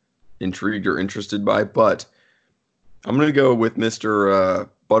super intrigued or interested by, but I'm going to go with Mr.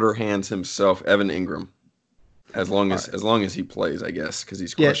 Butterhands himself, Evan Ingram. As long as he plays, I guess, because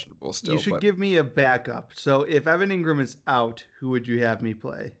he's questionable still. You should give me a backup. So if Evan Ingram is out, who would you have me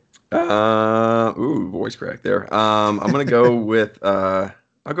play? Voice crack there. I'm gonna go with I'll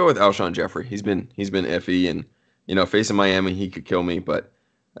go with Alshon Jeffrey. He's been iffy, and facing Miami, he could kill me. But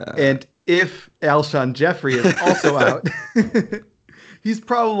and if Alshon Jeffrey is also out, He's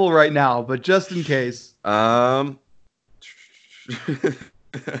probable right now, but just in case. Um,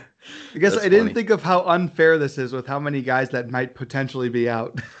 I guess that's I didn't funny. think of how unfair this is with how many guys that might potentially be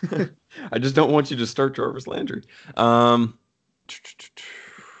out. I just don't want you to start Jarvis Landry. Um,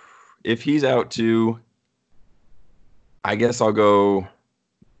 if he's out too, I guess I'll go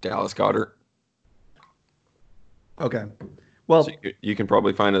Dallas Goddard. Okay. So Well, you can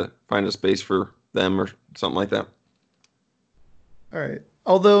probably find a space for them or something like that. all right.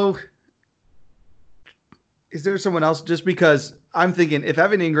 Although, is there someone else? Just because I'm thinking if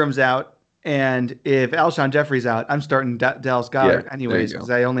Evan Ingram's out and if Alshon Jeffrey's out, I'm starting Dallas Yeah, Goddard there you anyways because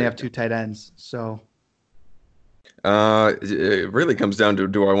go. I only There have you go. two tight ends. So, It really comes down to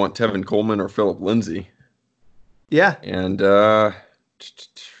do I want Tevin Coleman or Philip Lindsay? yeah. And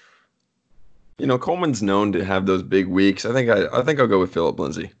Coleman's known to have those big weeks. I think I'll go with Philip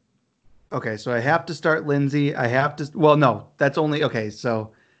Lindsay. Okay. So I have to start Lindsey. I have to, well, no, that's only, okay.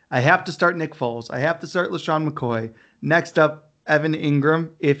 So I have to start Nick Foles. I have to start LaShawn McCoy. Next up, Evan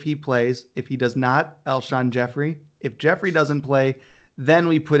Ingram if he plays. If he does not, Alshon Jeffrey. If Jeffrey doesn't play, then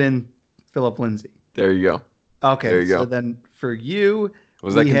we put in Philip Lindsay. There you go. There Okay, you so go. then for you,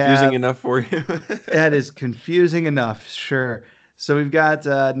 Was that we confusing have enough for you? that is confusing enough, sure. So we've got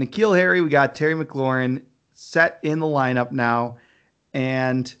N'Keal Harry, we got Terry McLaurin set in the lineup now,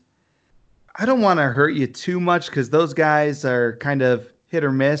 and I don't want to hurt you too much because those guys are kind of hit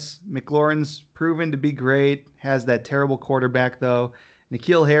or miss. McLaurin's proven to be great, has that terrible quarterback though.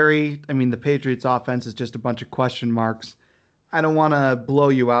 N'Keal Harry, I mean the Patriots offense is just a bunch of question marks. I don't want to blow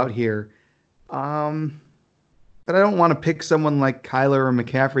you out here. Um, but I don't want to pick someone like Kyler or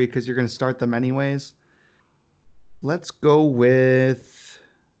McCaffrey because you're going to start them anyways. Let's go with.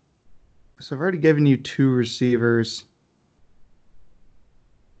 So I've already given you two receivers.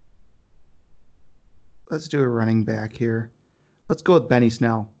 Let's do a running back here. Let's go with Benny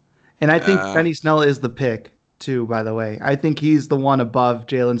Snell. And I think uh, Benny Snell is the pick, too, by the way. I think he's the one above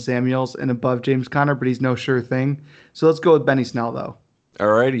Jalen Samuels and above James Conner, but he's no sure thing. So let's go with Benny Snell, though.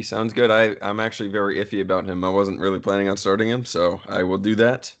 Alrighty, sounds good. I'm actually very iffy about him. I wasn't really planning on starting him, so I will do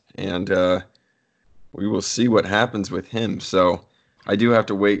that, and we will see what happens with him. So I do have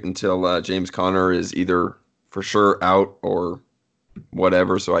to wait until James Conner is either for sure out or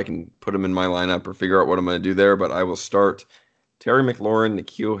whatever, so I can put him in my lineup or figure out what I'm going to do there. But I will start Terry McLaurin,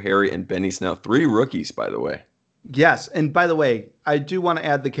 N'Keal Harry, and Benny Snell. Three rookies, by the way. Yes, and by the way, I do want to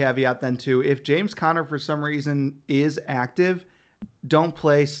add the caveat then too. If James Conner for some reason is active, don't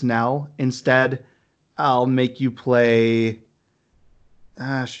play Snell. Instead, I'll make you play.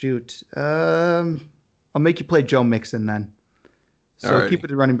 Shoot. I'll make you play Joe Mixon then. So keep Alrighty.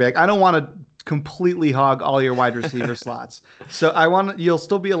 it a running back. I don't want to completely hog all your wide receiver slots. So I want you'll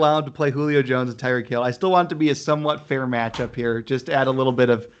still be allowed to play Julio Jones and Tyreek Hill. I still want it to be a somewhat fair matchup here. Just add a little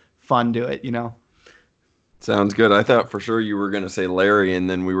bit of fun to it, you know. Sounds good. I thought for sure you were going to say Larry, and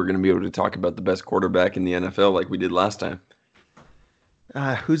then we were going to be able to talk about the best quarterback in the NFL like we did last time.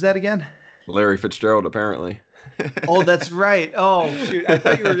 Who's that again? Larry Fitzgerald, apparently. Oh, that's right. Oh, shoot. I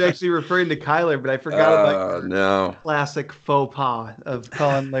thought you were actually referring to Kyler, but I forgot about your No. classic faux pas of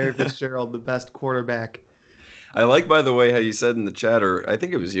calling Larry Fitzgerald the best quarterback. I like, by the way, how you said in the chat, or I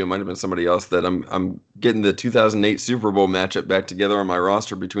think it was you, it might have been somebody else, that I'm getting the 2008 Super Bowl matchup back together on my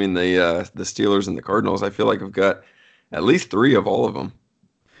roster between the Steelers and the Cardinals. I feel like I've got at least three of all of them.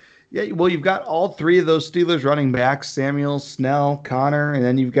 Yeah, well, you've got all three of those Steelers running backs: Samuel, Snell, Connor, and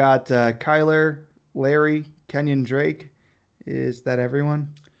then you've got Kyler, Larry, Kenyon Drake. Is that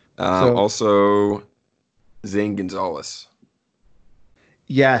everyone? So Also, Zane Gonzalez.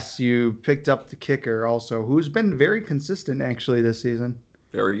 yes, you picked up the kicker also, who's been very consistent actually this season.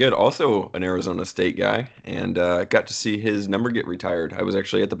 Very good. Also, an Arizona State guy, and got to see his number get retired. I was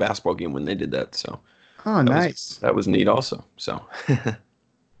actually at the basketball game when they did that, so Oh, that was nice. that was neat. Also, so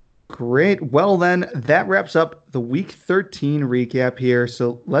Great. Well, then that wraps up the Week 13 recap here.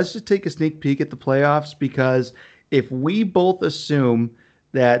 So let's just take a sneak peek at the playoffs because if we both assume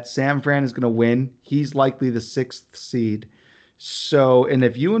that Sam Fran is going to win, he's likely the sixth seed. So, and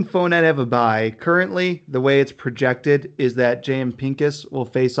if you and Fournette have a bye, currently the way it's projected is that JM Pincus will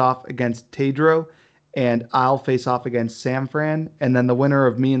face off against Tadro, and I'll face off against Sam Fran, and then the winner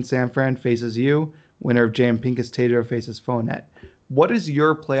of me and Sam Fran faces you. Winner of JM Pincus Tadro faces Fournette. What is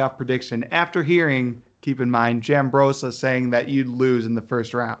your playoff prediction after hearing, keep in mind, Jambrosa saying that you'd lose in the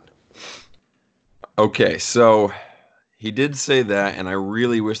first round? okay. So he did say that, and I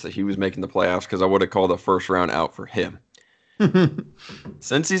really wish that he was making the playoffs because I would have called a first round out for him.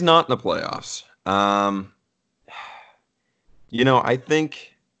 Since he's not in the playoffs, I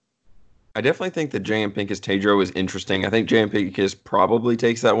think I definitely think that JM Pincus Tedro is interesting. I think JM Pincus probably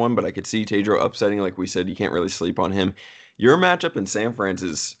takes that one, but I could see Tedro upsetting. Like we said, you can't really sleep on him. Your matchup in San Fran's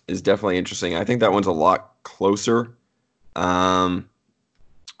is definitely interesting. I think that one's a lot closer. Um,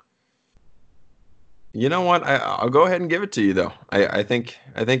 you know what? I'll go ahead and give it to you though. I think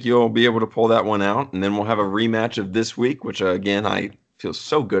you'll be able to pull that one out, and then we'll have a rematch of this week, which again I feel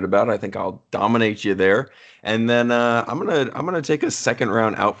so good about. I think I'll dominate you there, and then I'm gonna take a second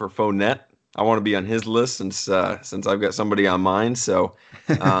round out for Fournette. I want to be on his list since I've got somebody on mine. So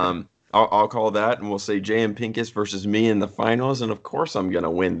I'll call that, and we'll say J.M. Pincus versus me in the finals, and of course I'm gonna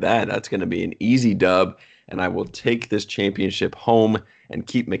win that. That's gonna be an easy dub, and I will take this championship home and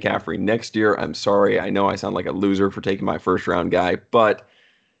keep McCaffrey next year. I'm sorry. I know I sound like a loser for taking my first round guy, but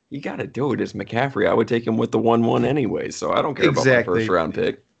you got to do it. It's McCaffrey. I would take him with the 1-1 anyway, so I don't care about my first Exactly. round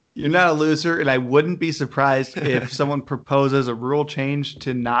pick. You're not a loser, and I wouldn't be surprised if someone proposes a rule change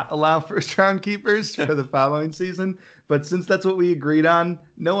to not allow first round keepers for the following season. But since that's what we agreed on,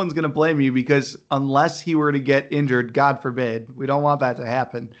 no one's going to blame you because unless he were to get injured, God forbid, we don't want that to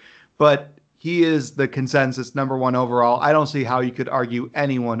happen. But he is the consensus number one overall. I don't see how you could argue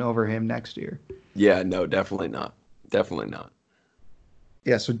anyone over him next year. Yeah, no, definitely not. Definitely not.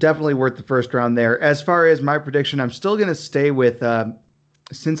 Yeah, so definitely worth the first round there. As far as my prediction, I'm still going to stay with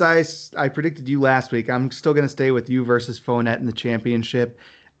since I predicted you last week, I'm still going to stay with you versus Fournette in the championship.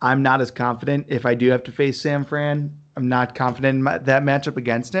 I'm not as confident if I do have to face Sam Fran. I'm not confident in that matchup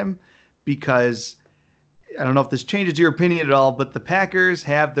against him because I don't know if this changes your opinion at all, but the Packers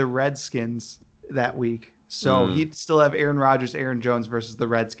have the Redskins that week. So Mm. he'd still have Aaron Rodgers, Aaron Jones versus the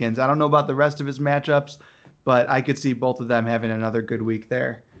Redskins. I don't know about the rest of his matchups, but I could see both of them having another good week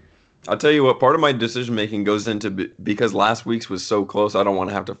there. I'll tell you what, part of my decision making goes into because last week's was so close, I don't want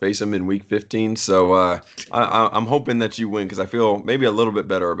to have to face him in week 15. So I'm hoping that you win because I feel maybe a little bit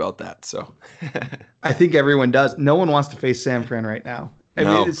better about that. So I think everyone does. No one wants to face Sam Fran right now. I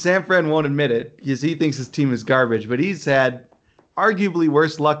mean, no, Sam Fran won't admit it because he thinks his team is garbage, but he's had arguably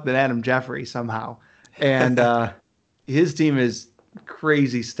worse luck than Adam Jeffrey somehow. And his team is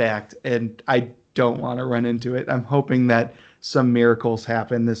crazy stacked, and I don't want to run into it. I'm hoping that some miracles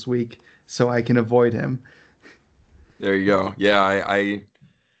happen this week so I can avoid him. there you go. Yeah, I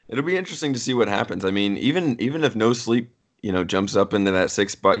it'll be interesting to see what happens. I mean, even if no sleep, jumps up into that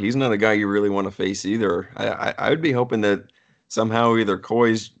sixth spot, he's not a guy you really want to face either. I would be hoping that somehow either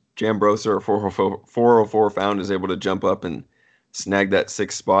Coy's Jambrosa or 404 Found is able to jump up and snag that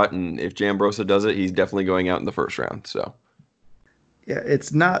sixth spot. And if Jambrosa does it, he's definitely going out in the first round. So Yeah,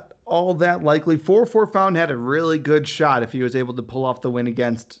 it's not all that likely. 4-4 Found had a really good shot if he was able to pull off the win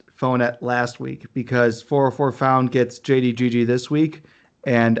against Fournette last week because 4-4 Found gets JDGG this week,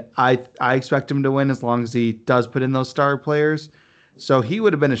 and I expect him to win as long as he does put in those star players. So he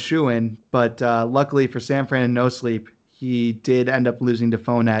would have been a shoe-in, but luckily for San Fran and No Sleep, he did end up losing to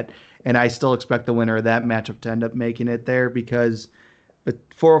Fournette, and I still expect the winner of that matchup to end up making it there because but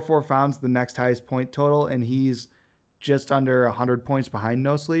 404 Found's the next highest point total, and he's just under 100 points behind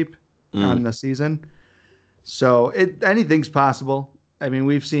No Sleep mm, on the season. So anything's possible. I mean,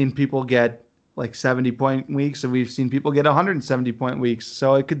 we've seen people get like 70-point weeks, and we've seen people get 170-point weeks.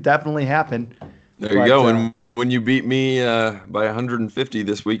 So it could definitely happen. there you But go. And when you beat me by 150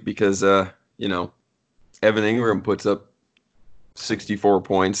 this week because Evan Ingram puts up 64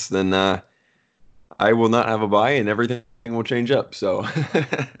 points, then I will not have a bye and everything will change up. So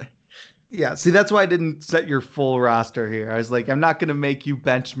yeah, see, that's why I didn't set your full roster here. I was like, I'm not going to make you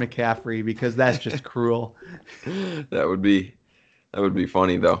bench McCaffrey because that's just cruel. that would be that would be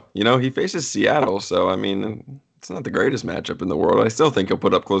funny though. He faces Seattle, so I mean, it's not the greatest matchup in the world. I still think he'll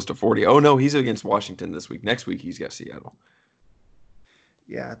put up close to 40. Oh no, he's against Washington this week. Next week he's got Seattle.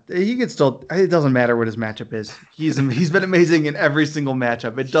 Yeah, he can still. It doesn't matter what his matchup is. He's been amazing in every single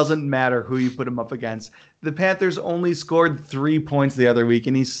matchup. It doesn't matter who you put him up against. The Panthers only scored 3 points the other week,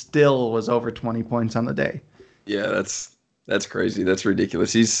 and he still was over 20 points on the day. Yeah, that's crazy. That's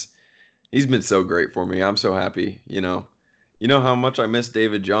ridiculous. He's been so great for me. I'm so happy. You know how much I miss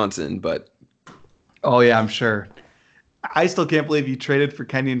David Johnson, but Oh yeah, I'm sure. I still can't believe you traded for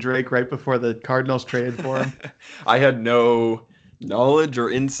Kenyon Drake right before the Cardinals traded for him. I had no knowledge or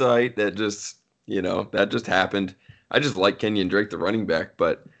insight that just happened. I just like Kenyon Drake, the running back,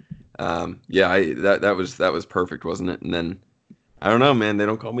 but yeah, that was perfect, wasn't it? And then I don't know, man. They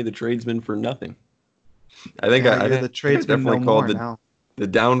don't call me the tradesman for nothing. I think Yeah, I, I, you're think the I tradesman no definitely called more the now. the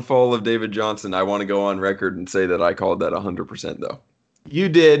downfall of David Johnson. I want to go on record and say that I called that 100% though. You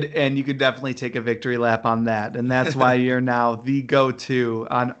did, and you could definitely take a victory lap on that. And that's why you're now the go-to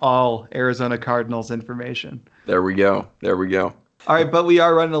on all Arizona Cardinals information. There we go. There we go. All right, but we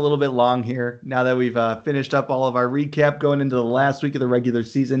are running a little bit long here now that we've finished up all of our recap going into the last week of the regular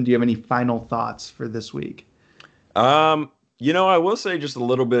season. Do you have any final thoughts for this week? Um, I will say just a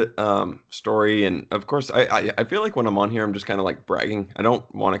little bit story, and of course, I feel like when I'm on here, I'm just kind of like bragging. I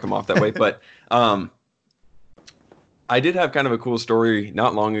don't want to come off that way, but I did have kind of a cool story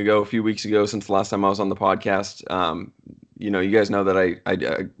not long ago, a few weeks ago, since the last time I was on the podcast. You guys know that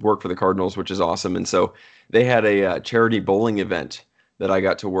I work for the Cardinals, which is awesome, and so they had a charity bowling event that I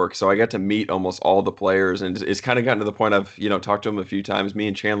got to work. So I got to meet almost all the players, and it's kind of gotten to the point I've talked to them a few times. Me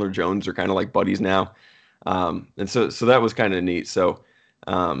and Chandler Jones are kind of like buddies now, and so that was kind of neat. So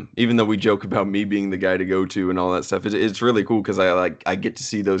even though we joke about me being the guy to go to and all that stuff, it's really cool because I get to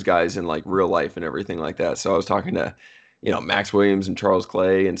see those guys in like real life and everything like that. So I was talking to Max Williams and Charles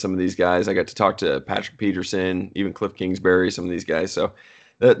Clay and some of these guys. I got to talk to Patrick Peterson, even Cliff Kingsbury, some of these guys. So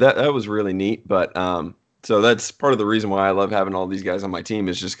that was really neat. But so that's part of the reason why I love having all these guys on my team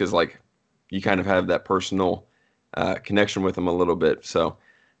is just because like you kind of have that personal connection with them a little bit. So,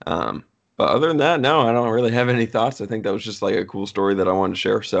 but other than that, no, I don't really have any thoughts. I think that was just like a cool story that I wanted to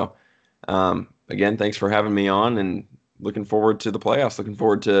share. So, again, thanks for having me on and looking forward to the playoffs. Looking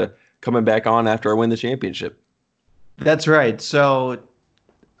forward to coming back on after I win the championship. That's right. So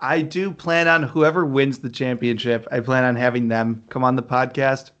I do plan on whoever wins the championship, I plan on having them come on the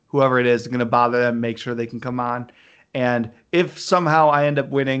podcast. Whoever it is, I'm going to bother them, make sure they can come on. And if somehow I end up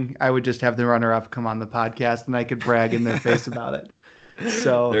winning, I would just have the runner-up come on the podcast and I could brag in their face about it.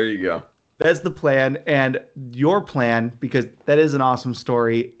 So there you go. That's the plan. And your plan, because that is an awesome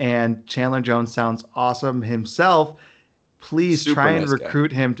story, and Chandler Jones sounds awesome himself, please Super try and nice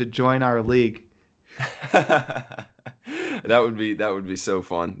recruit him to join our league. That would be so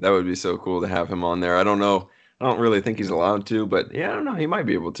fun. That would be so cool to have him on there. I don't know. I don't really think he's allowed to, but yeah, I don't know. He might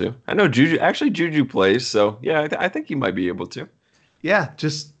be able to. I know Juju plays, so yeah, I think he might be able to. Yeah,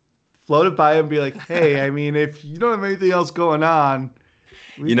 just float it by him and be like, hey, I mean, if you don't have anything else going on,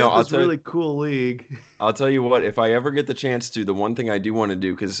 we've got this really cool league. I'll tell you what, if I ever get the chance to, the one thing I do want to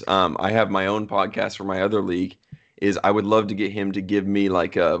do, because I have my own podcast for my other league, is I would love to get him to give me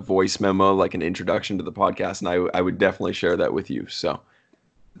like a voice memo, like an introduction to the podcast, and I would definitely share that with you. So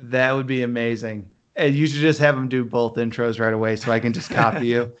that would be amazing. And you should just have him do both intros right away so I can just copy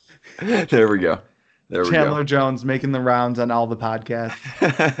you. There we go. Chandler Jones making the rounds on all the podcasts.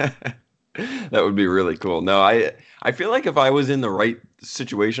 That would be really cool. No, I feel like if I was in the right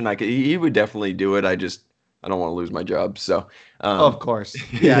situation, he would definitely do it. I don't want to lose my job. So of course.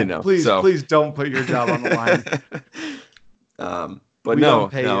 Yeah. Please don't put your job on the line. But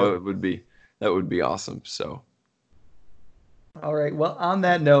that would be awesome. So all right. Well, on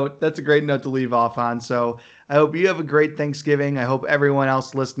that note, that's a great note to leave off on. So I hope you have a great Thanksgiving. I hope everyone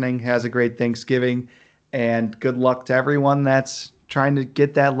else listening has a great Thanksgiving. And good luck to everyone that's trying to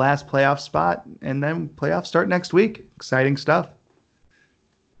get that last playoff spot. And then playoffs start next week. Exciting stuff.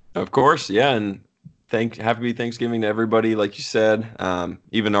 Of course. Yeah. And happy Thanksgiving to everybody. Like you said,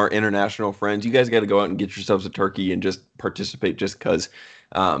 even our international friends, you guys got to go out and get yourselves a turkey and just participate just because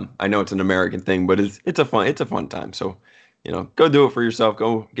I know it's an American thing, but it's a fun time. So, go do it for yourself.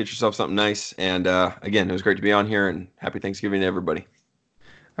 Go get yourself something nice. And again, it was great to be on here, and happy Thanksgiving to everybody.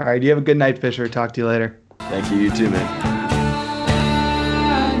 All right. You have a good night, Fisher. Talk to you later. Thank you. You too, man.